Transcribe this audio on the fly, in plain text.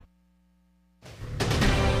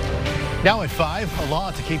Now at 5, a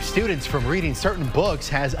law to keep students from reading certain books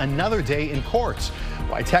has another day in courts.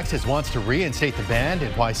 Why Texas wants to reinstate the ban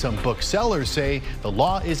and why some booksellers say the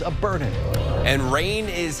law is a burden. And rain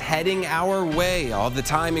is heading our way. All the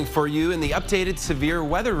timing for you and the updated severe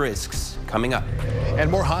weather risks coming up.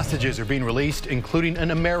 And more hostages are being released, including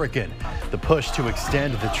an American. The push to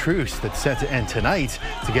extend the truce that's set to end tonight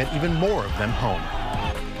to get even more of them home.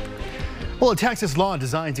 Well, a Texas law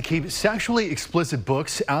designed to keep sexually explicit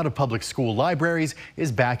books out of public school libraries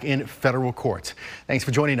is back in federal court. Thanks for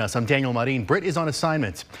joining us. I'm Daniel Marin. Britt is on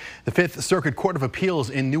assignment. The Fifth Circuit Court of Appeals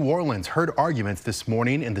in New Orleans heard arguments this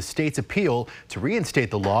morning in the state's appeal to reinstate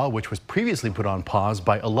the law, which was previously put on pause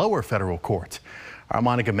by a lower federal court. Our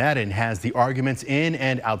Monica Madden has the arguments in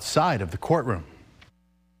and outside of the courtroom.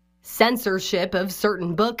 Censorship of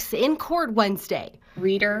certain books in court Wednesday.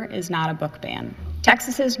 Reader is not a book ban.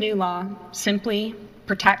 Texas's new law simply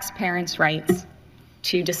protects parents' rights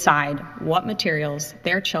to decide what materials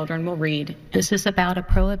their children will read. This is about a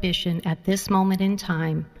prohibition at this moment in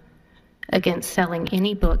time against selling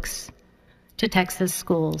any books to Texas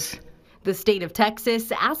schools. The state of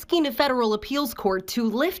Texas asking a federal appeals court to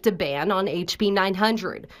lift a ban on HB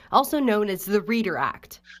 900, also known as the Reader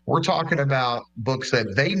Act. We're talking about books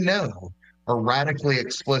that they know are radically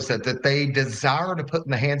explicit, that they desire to put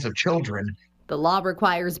in the hands of children. The law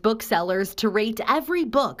requires booksellers to rate every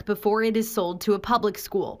book before it is sold to a public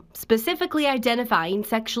school, specifically identifying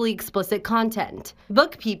sexually explicit content.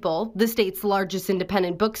 Book People, the state's largest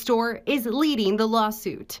independent bookstore, is leading the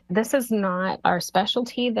lawsuit. This is not our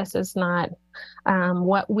specialty. This is not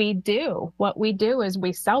what we do. What we do is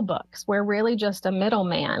we sell books. We're really just a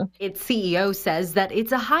middleman. Its CEO says that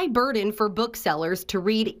it's a high burden for booksellers to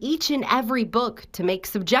read each and every book to make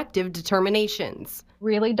subjective determinations.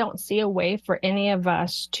 Really don't see a way for any of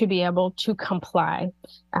us to be able to comply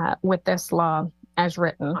with this law as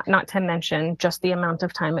written, not to mention just the amount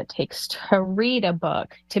of time it takes to read a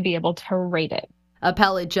book to be able to rate it.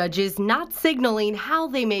 Appellate judges not signaling how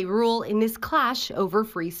they may rule in this clash over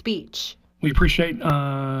free speech. We appreciate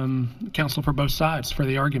counsel for both sides for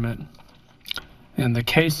the argument, and the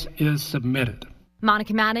case is submitted.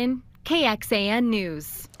 Monica Madden, KXAN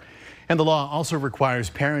News. And the law also requires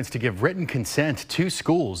parents to give written consent to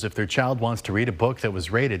schools if their child wants to read a book that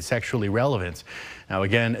was rated sexually relevant. Now,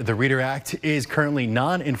 again, the Reader Act is currently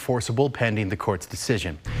non-enforceable pending the court's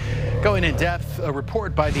decision. Going in depth, a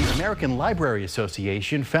report by the American Library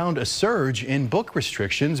Association found a surge in book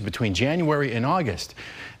restrictions between January and August.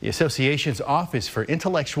 The association's Office for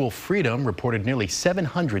Intellectual Freedom reported nearly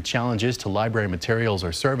 700 challenges to library materials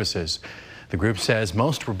or services. The group says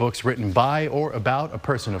most were books written by or about a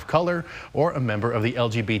person of color or a member of the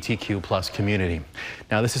LGBTQ+ community.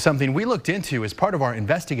 Now, this is something we looked into as part of our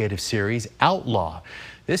investigative series, Outlaw.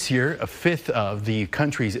 This year, a fifth of the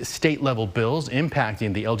country's state-level bills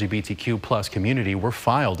impacting the LGBTQ+ community were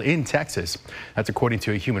filed in Texas. That's according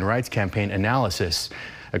to a Human Rights Campaign analysis.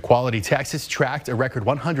 Equality Texas tracked a record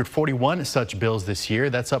 141 such bills this year.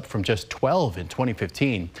 That's up from just 12 in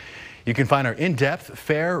 2015. You can find our in-depth,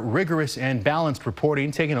 fair, rigorous, and balanced reporting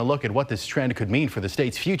taking a look at what this trend could mean for the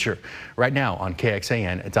state's future right now on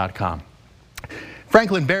KXAN.com.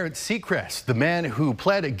 Franklin Barrett Seacrest, the man who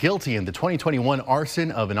pled guilty in the 2021 arson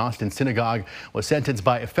of an Austin synagogue, was sentenced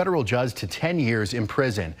by a federal judge to 10 years in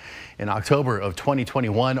prison. In October of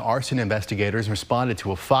 2021, arson investigators responded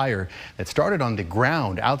to a fire that started on the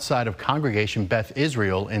ground outside of Congregation Beth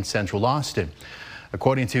Israel in central Austin.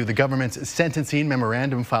 According to the government's sentencing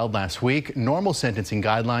memorandum filed last week, normal sentencing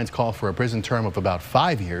guidelines call for a prison term of about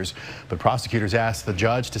 5 years, but prosecutors asked the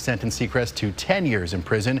judge to sentence Seacrest to 10 years in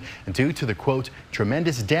prison due to the, quote,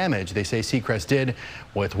 tremendous damage they say Seacrest did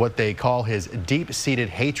with what they call his deep-seated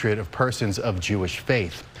hatred of persons of Jewish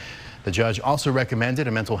faith. The judge also recommended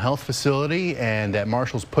a mental health facility and that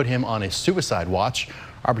marshals put him on a suicide watch.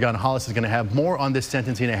 Our Brianna Hollis is going to have more on this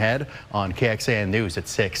sentencing ahead on KXAN News at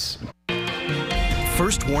 6.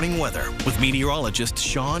 First warning weather with meteorologist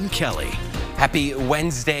Sean Kelly. Happy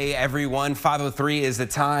Wednesday, everyone. 5:03 is the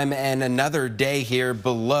time, and another day here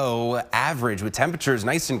below average with temperatures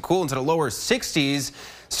nice and cool into the lower 60s.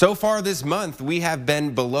 So far this month, we have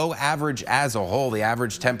been below average as a whole. The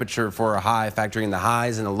average temperature for a high, factoring the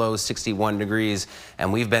highs and the lows, 61 degrees,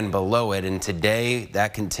 and we've been below it. And today,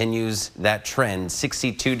 that continues that trend,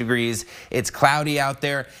 62 degrees. It's cloudy out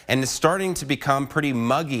there, and it's starting to become pretty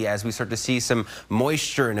muggy as we start to see some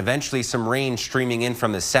moisture and eventually some rain streaming in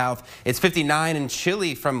from the south. It's 59 and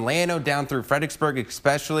chilly from Llano down through Fredericksburg,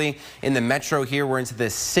 especially in the metro here. We're into the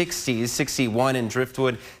 60s, 61 in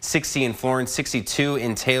Driftwood, 60 in Florence, 62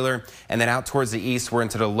 in Taylor. And then out towards the east, we're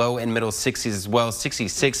into the low and middle 60s as well.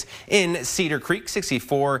 66 in Cedar Creek,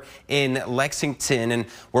 64 in Lexington. And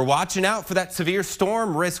we're watching out for that severe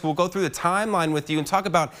storm risk. We'll go through the timeline with you and talk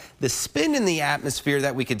about the spin in the atmosphere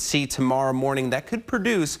that we could see tomorrow morning that could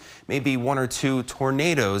produce maybe 1 or 2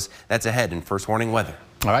 tornadoes. That's ahead in First Warning Weather.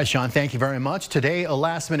 All right, Sean, thank you very much. Today, a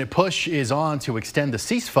last-minute push is on to extend the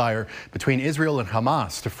ceasefire between Israel and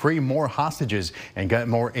Hamas to free more hostages and get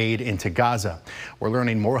more aid into Gaza. We're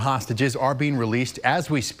learning more hostages are being released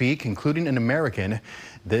as we speak, including an American.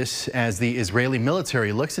 This as the Israeli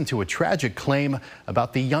military looks into a tragic claim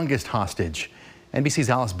about the youngest hostage.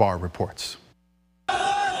 NBC's Alice Barr reports.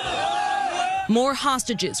 More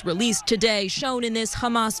hostages released today, shown in this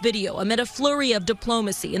Hamas video amid a flurry of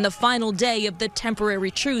diplomacy in the final day of the temporary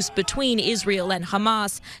truce between Israel and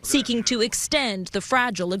Hamas, seeking to extend the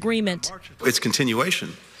fragile agreement. Its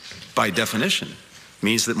continuation, by definition,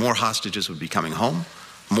 means that more hostages would be coming home,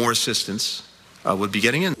 more assistance would be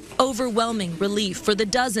getting in. Overwhelming relief for the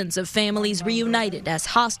dozens of families reunited as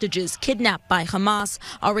hostages kidnapped by Hamas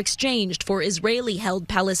are exchanged for Israeli-held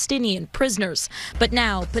Palestinian prisoners. But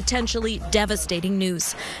now, potentially devastating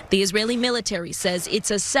news. The Israeli military says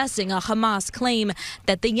it's assessing a Hamas claim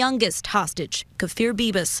that the youngest hostage, Kafir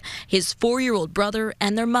Bibas, his 4-year-old brother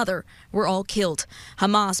and their mother were all killed.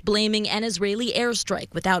 Hamas blaming an Israeli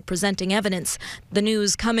airstrike without presenting evidence. The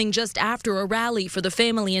news coming just after a rally for the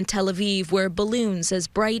family in Tel Aviv where balloons as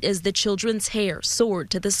bright as the children's hair soared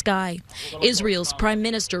to the sky. Israel's prime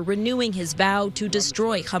minister renewing his vow to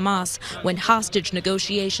destroy Hamas when hostage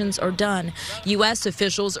negotiations are done. U.S.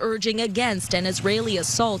 officials urging against an Israeli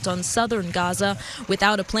assault on southern Gaza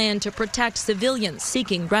without a plan to protect civilians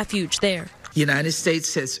seeking refuge there. The United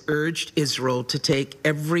States has urged Israel to take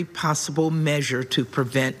every possible measure to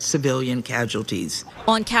prevent civilian casualties.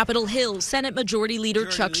 On Capitol Hill, Senate Majority Leader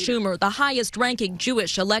Chuck Schumer, the highest-ranking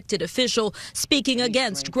Jewish elected official, speaking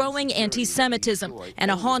against growing anti-Semitism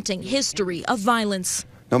and a haunting history of violence.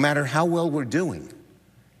 No matter how well we're doing,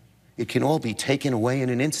 it can all be taken away in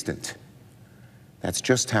an instant. That's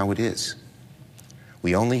just how it is.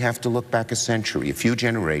 We only have to look back a century, a few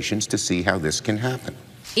generations, to see how this can happen.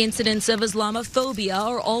 Incidents of Islamophobia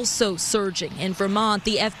are also surging. In Vermont,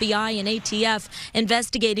 the FBI and ATF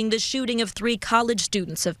investigating the shooting of 3 college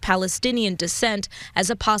students of Palestinian descent as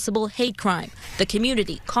a possible hate crime. The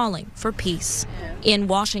community calling for peace. In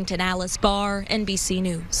Washington, Alice Barr, NBC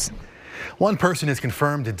News. One person is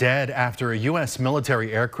confirmed dead after a U.S.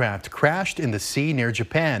 military aircraft crashed in the sea near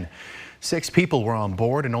Japan. 6 people were on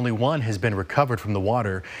board and only 1 has been recovered from the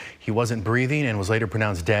water. He wasn't breathing and was later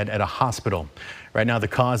pronounced dead at a hospital. Right now, the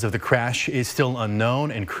cause of the crash is still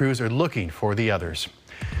unknown and crews are looking for the others.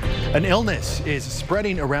 An illness is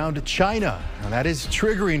spreading around China. Now, that is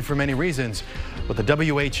triggering for many reasons. What the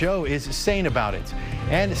WHO is saying about it.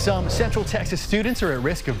 And some Central Texas students are at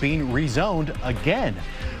risk of being rezoned again.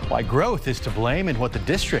 Why growth is to blame and what the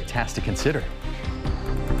district has to consider.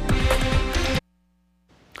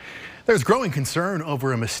 There's growing concern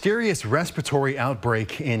over a mysterious respiratory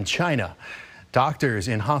outbreak in China. Doctors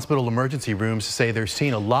in hospital emergency rooms say they're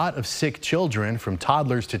seeing a lot of sick children, from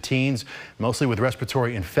toddlers to teens, mostly with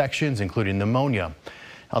respiratory infections, including pneumonia.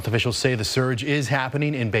 Health officials say the surge is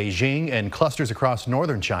happening in Beijing and clusters across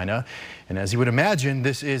northern China. And as you would imagine,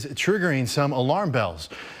 this is triggering some alarm bells.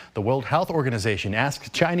 The World Health Organization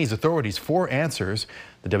asked Chinese authorities for answers.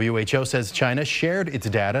 The WHO says China shared its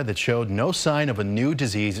data that showed no sign of a new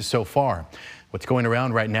disease so far. What's going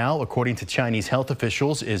around right now, according to Chinese health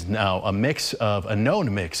officials, is now a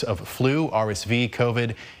known mix of flu, RSV,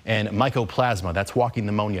 COVID, and mycoplasma. That's walking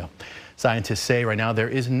pneumonia. Scientists say right now there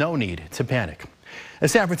is no need to panic. A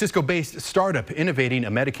San Francisco-based startup innovating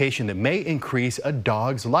a medication that may increase a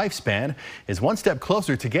dog's lifespan is one step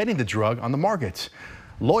closer to getting the drug on the market.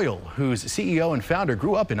 Loyal, whose CEO and founder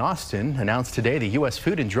grew up in Austin, announced today the U.S.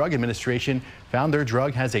 Food and Drug Administration found their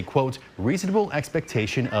drug has a, quote, reasonable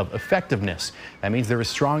expectation of effectiveness. That means there is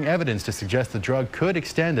strong evidence to suggest the drug could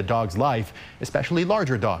extend a dog's life, especially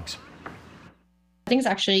larger dogs. I think it's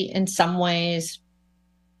actually in some ways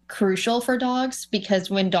crucial for dogs,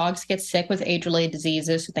 because when dogs get sick with age-related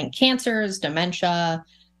diseases, so think cancers, dementia,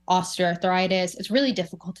 osteoarthritis, it's really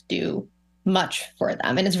difficult to do much for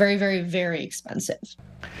them, and it's very, very, very expensive.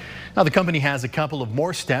 Now, the company has a couple of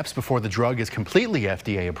more steps before the drug is completely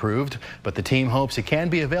FDA approved, but the team hopes it can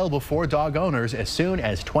be available for dog owners as soon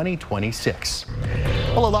as 2026.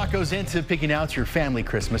 Well, a lot goes into picking out your family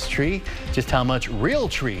Christmas tree. Just how much real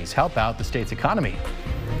trees help out the state's economy.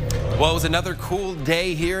 Well, it was another cool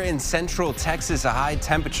day here in Central Texas, a high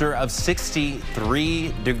temperature of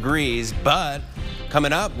 63 degrees, but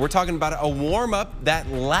Coming up, we're talking about a warm-up that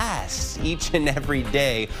lasts each and every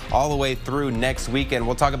day all the way through next weekend.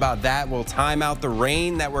 We'll talk about that. We'll time out the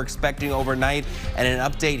rain that we're expecting overnight and an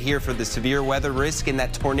update here for the severe weather risk and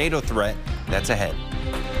that tornado threat that's ahead.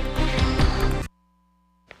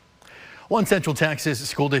 One Central Texas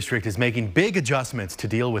school district is making big adjustments to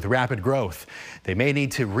deal with rapid growth. They may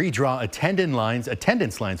need to redraw attendance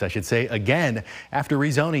lines, again after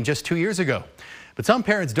rezoning just 2 years ago. But some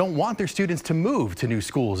parents don't want their students to move to new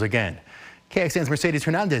schools again. KXAN's Mercedes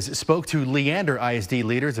Hernandez spoke to Leander ISD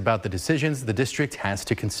leaders about the decisions the district has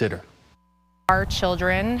to consider. Our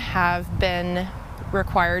children have been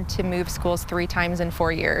required to move schools 3 times in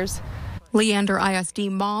 4 years. Leander ISD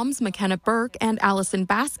moms McKenna Burke and Allison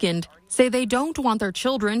Baskind say they don't want their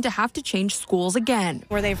children to have to change schools again.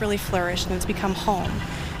 Where they've really flourished and it's become home.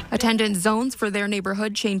 Attendance zones for their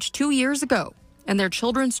neighborhood changed 2 years ago, and their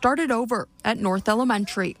children started over at North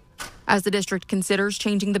Elementary. As the district considers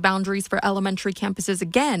changing the boundaries for elementary campuses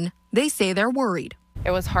again, they say they're worried.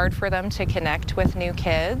 It was hard for them to connect with new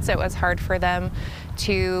kids. It was hard for them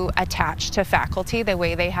to attach to faculty the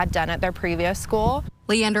way they had done at their previous school.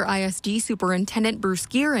 Leander ISD Superintendent Bruce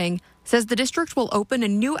Gearing says the district will open a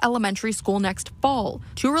new elementary school next fall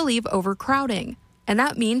to relieve overcrowding, and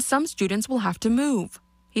that means some students will have to move.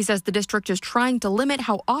 He says the district is trying to limit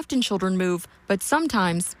how often children move, but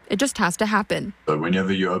sometimes it just has to happen. So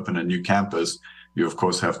whenever you open a new campus, you of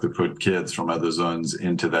course have to put kids from other zones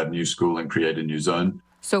into that new school and create a new zone.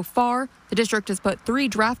 So far, the district has put 3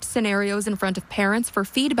 draft scenarios in front of parents for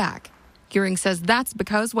feedback. Gearing says that's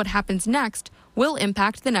because what happens next will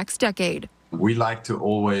impact the next decade. We like to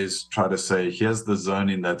always try to say, here's the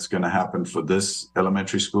zoning that's going to happen for this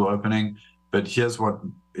elementary school opening, but here's what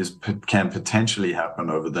can potentially happen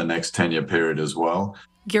over the next 10-year period as well.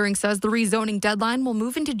 Gearing says the rezoning deadline will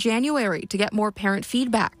move into January to get more parent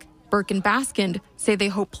feedback. Burke and Baskind say they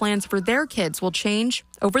hope plans for their kids will change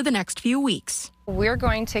over the next few weeks. We're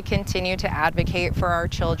going to continue to advocate for our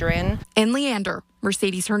children. In Leander,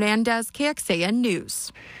 Mercedes Hernandez, KXAN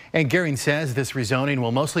News. And Gearing says this rezoning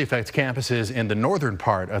will mostly affect campuses in the northern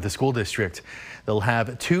part of the school district. They'll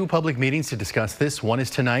have 2 public meetings to discuss this. One is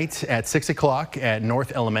tonight at 6 o'clock at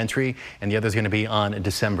North Elementary, and the other is going to be on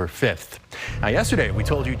December 5th. Now, yesterday, we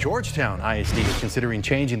told you Georgetown ISD is considering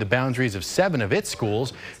changing the boundaries of 7 of its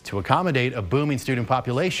schools to accommodate a booming student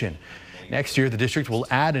population. Next year, the district will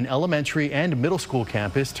add an elementary and middle school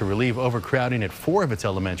campus to relieve overcrowding at 4 of its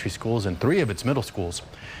elementary schools and 3 of its middle schools.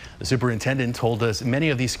 The superintendent told us many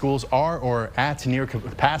of these schools are or at near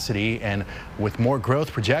capacity, and with more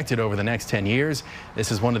growth projected over the next 10 years,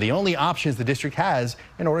 this is one of the only options the district has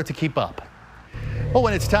in order to keep up. Well,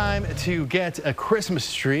 when it's time to get a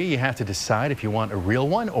Christmas tree, you have to decide if you want a real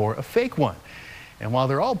one or a fake one. And while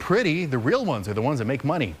they're all pretty, the real ones are the ones that make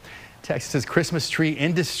money. Texas's Christmas tree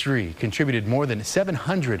industry contributed more than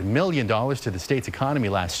 $700 million to the state's economy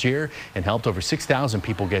last year and helped over 6,000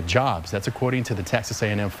 people get jobs. That's according to the Texas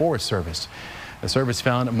A&M Forest Service. The service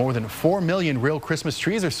found more than 4 million real Christmas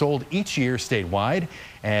trees are sold each year statewide.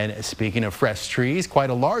 And speaking of fresh trees, quite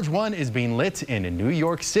a large one is being lit in New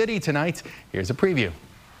York City tonight. Here's a preview.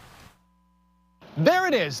 There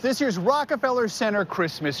it is, this year's Rockefeller Center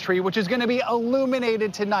Christmas tree, which is going to be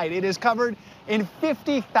illuminated tonight. It is covered in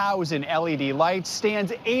 50,000 LED lights,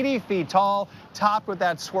 stands 80 feet tall, topped with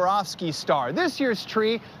that Swarovski star. This year's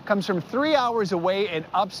tree comes from 3 hours away in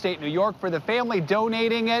upstate New York. For the family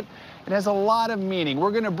donating it, it has a lot of meaning.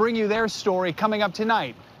 We're going to bring you their story coming up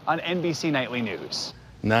tonight on NBC Nightly News.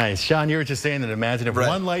 Nice. Sean, you were just saying that imagine if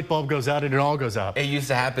one light bulb goes out and it all goes out. It used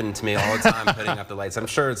to happen to me all the time putting up the lights. I'm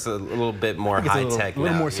sure it's a little bit more high-tech now. A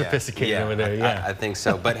little more sophisticated over there, yeah. I think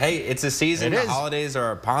so. But hey, it's a season. The holidays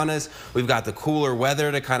are upon us. We've got the cooler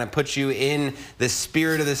weather to kind of put you in the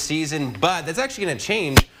spirit of the season. But that's actually going to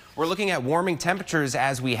change. We're looking at warming temperatures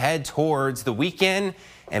as we head towards the weekend.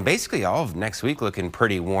 And basically all of next week looking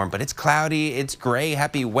pretty warm, but it's cloudy, it's gray.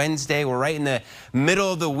 Happy Wednesday. We're right in the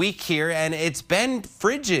middle of the week here, and it's been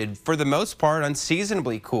frigid for the most part,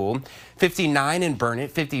 unseasonably cool. 59 in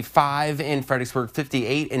Burnett, 55 in Fredericksburg,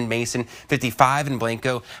 58 in Mason, 55 in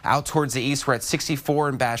Blanco. Out towards the east, we're at 64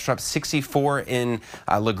 in Bastrop, 64 in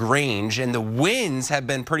LaGrange. And the winds have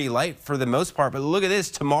been pretty light for the most part, but look at this.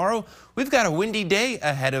 Tomorrow, we've got a windy day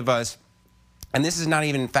ahead of us. And this is not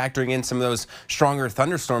even factoring in some of those stronger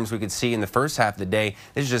thunderstorms we could see in the first half of the day.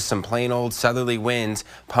 This is just some plain old southerly winds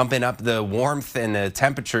pumping up the warmth and the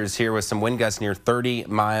temperatures here with some wind gusts near 30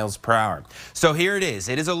 miles per hour. So here it is.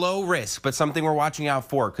 It is a low risk, but something we're watching out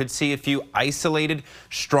for. Could see a few isolated,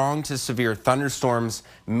 strong to severe thunderstorms,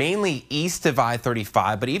 mainly east of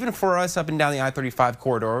I-35. But even for us up and down the I-35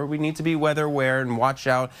 corridor, we need to be weather aware and watch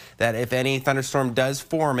out that if any thunderstorm does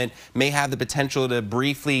form, it may have the potential to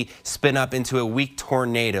briefly spin up into a weak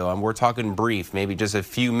tornado, and we're talking brief, maybe just a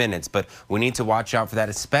few minutes, but we need to watch out for that,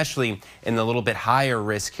 especially in the little bit higher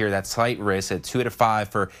risk here, that slight risk at 2 to 5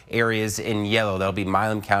 for areas in yellow. That'll be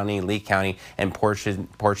Milam County, Lee County, and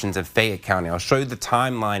portions of Fayette County. I'll show you the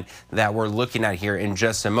timeline that we're looking at here in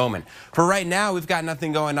just a moment. For right now, we've got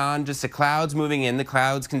nothing going on, just the clouds moving in. The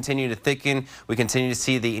clouds continue to thicken. We continue to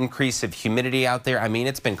see the increase of humidity out there. I mean,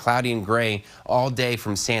 it's been cloudy and gray all day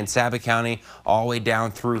from San Saba County all the way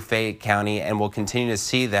down through Fayette County, and we'll continue to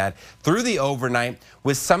see that through the overnight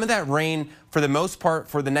with some of that rain for the most part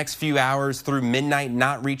for the next few hours through midnight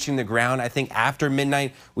not reaching the ground. I think after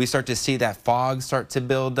midnight we start to see that fog start to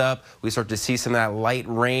build up. We start to see some of that light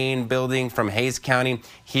rain building from Hays County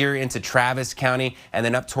here into Travis County and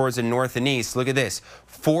then up towards the north and east. Look at this.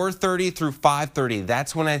 4:30 through 5:30,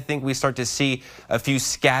 that's when I think we start to see a few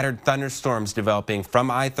scattered thunderstorms developing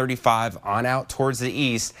from I-35 on out towards the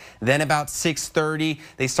east. Then about 6:30,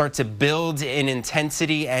 they start to build in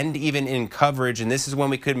intensity and even in coverage, and this is when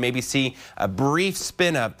we could maybe see a brief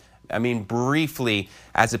spin up. I mean, briefly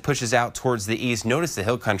as it pushes out towards the east. Notice the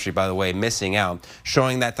hill country, by the way, missing out,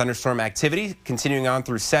 showing that thunderstorm activity continuing on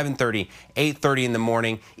through 7:30, 8:30 in the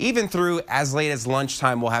morning, even through as late as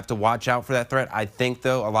lunchtime. We'll have to watch out for that threat. I think,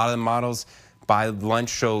 though, a lot of the models by lunch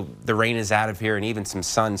show the rain is out of here and even some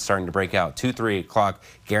sun starting to break out. 2, 3 o'clock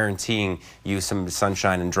guaranteeing you some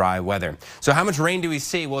sunshine and dry weather. So how much rain do we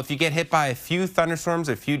see? Well, if you get hit by a few thunderstorms,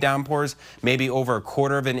 a few downpours, maybe over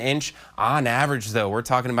 1/4 of an inch. On average, though, we're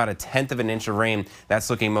talking about 1/10 of an inch of rain. That's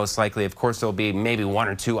looking most likely. Of course, there'll be maybe 1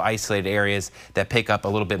 or 2 isolated areas that pick up a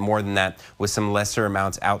little bit more than that with some lesser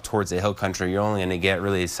amounts out towards the hill country. You're only going to get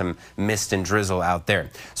really some mist and drizzle out there.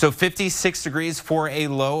 So 56 degrees for a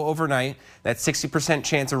low overnight. That 60%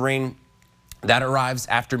 chance of rain that arrives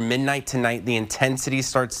after midnight tonight. The intensity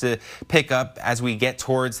starts to pick up as we get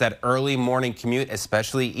towards that early morning commute,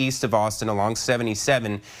 especially east of Austin along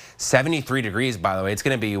 77. 73 degrees, by the way. It's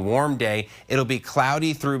going to be a warm day. It'll be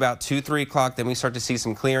cloudy through about 2, 3 o'clock. Then we start to see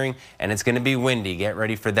some clearing, and it's going to be windy. Get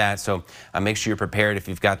ready for that. So make sure you're prepared. If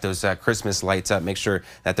you've got those Christmas lights up, make sure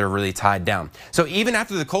that they're really tied down. So even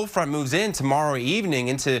after the cold front moves in tomorrow evening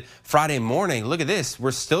into Friday morning, look at this.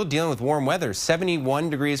 We're still dealing with warm weather.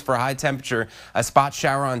 71 degrees for high temperature. A spot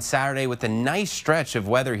shower on Saturday with a nice stretch of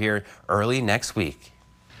weather here early next week.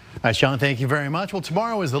 All right, Sean, thank you very much. Well,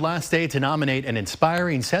 tomorrow is the last day to nominate an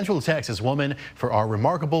inspiring Central Texas woman for our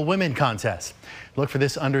Remarkable Women contest. Look for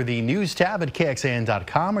this under the news tab at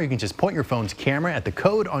KXAN.com, or you can just point your phone's camera at the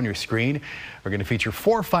code on your screen. We're going to feature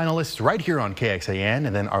 4 finalists right here on KXAN,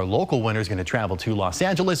 and then our local winner is going to travel to Los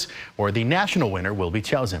Angeles, where the national winner will be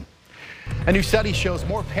chosen. A new study shows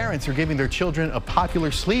more parents are giving their children a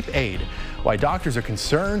popular sleep aid, why doctors are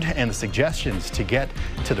concerned, and the suggestions to get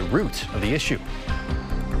to the root of the issue.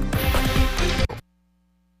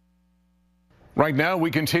 Right now, we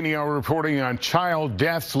continue our reporting on child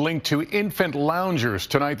deaths linked to infant loungers.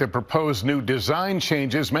 Tonight, the proposed new design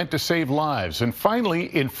changes meant to save lives. And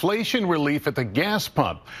finally, inflation relief at the gas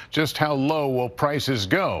pump. Just how low will prices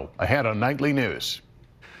go? Ahead on Nightly News.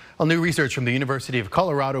 Well, new research from the University of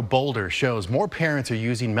Colorado Boulder shows more parents are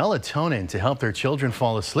using melatonin to help their children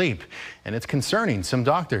fall asleep, and it's concerning some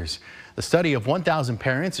doctors. The study of 1,000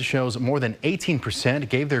 parents shows more than 18%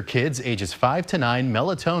 gave their kids ages 5 to 9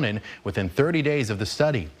 melatonin within 30 days of the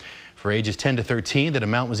study. For ages 10 to 13, that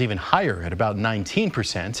amount was even higher at about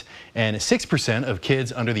 19%, and 6% of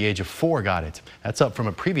kids under the age of 4 got it. That's up from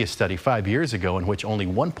a previous study 5 years ago in which only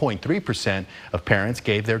 1.3% of parents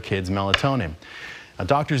gave their kids melatonin. Now,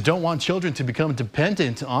 doctors don't want children to become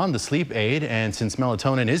dependent on the sleep aid, and since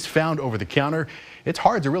melatonin is found over the counter, it's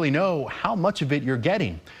hard to really know how much of it you're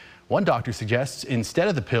getting. One doctor suggests instead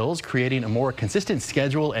of the pills, creating a more consistent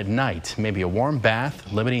schedule at night, maybe a warm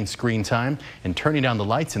bath, limiting screen time, and turning down the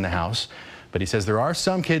lights in the house. But he says there are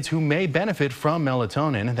some kids who may benefit from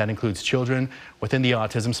melatonin. That includes children within the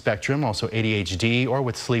autism spectrum, also ADHD, or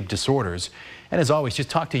with sleep disorders. And as always, just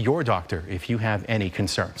talk to your doctor if you have any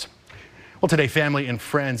concerns. Well, today, family and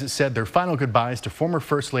friends said their final goodbyes to former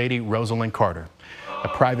First Lady Rosalind Carter. A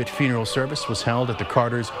private funeral service was held at the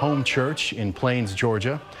Carter's home church in Plains,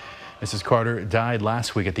 Georgia. Mrs. Carter died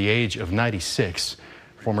last week at the age of 96.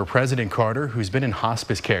 Former President Carter, who's been in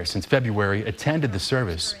hospice care since February, attended the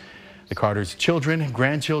service. The Carters' children,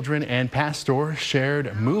 grandchildren, and pastor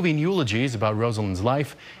shared moving eulogies about Rosalind's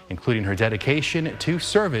life, including her dedication to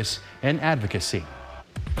service and advocacy.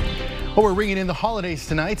 Well, we're ringing in the holidays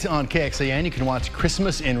tonight on KXAN. You can watch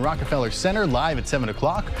Christmas in Rockefeller Center live at 7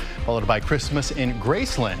 o'clock, followed by Christmas in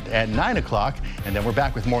Graceland at 9 o'clock, and then we're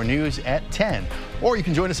back with more news at 10. Or you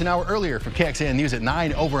can join us an hour earlier for KXAN News at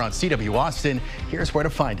 9 over on CW Austin. Here's where to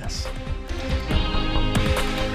find us.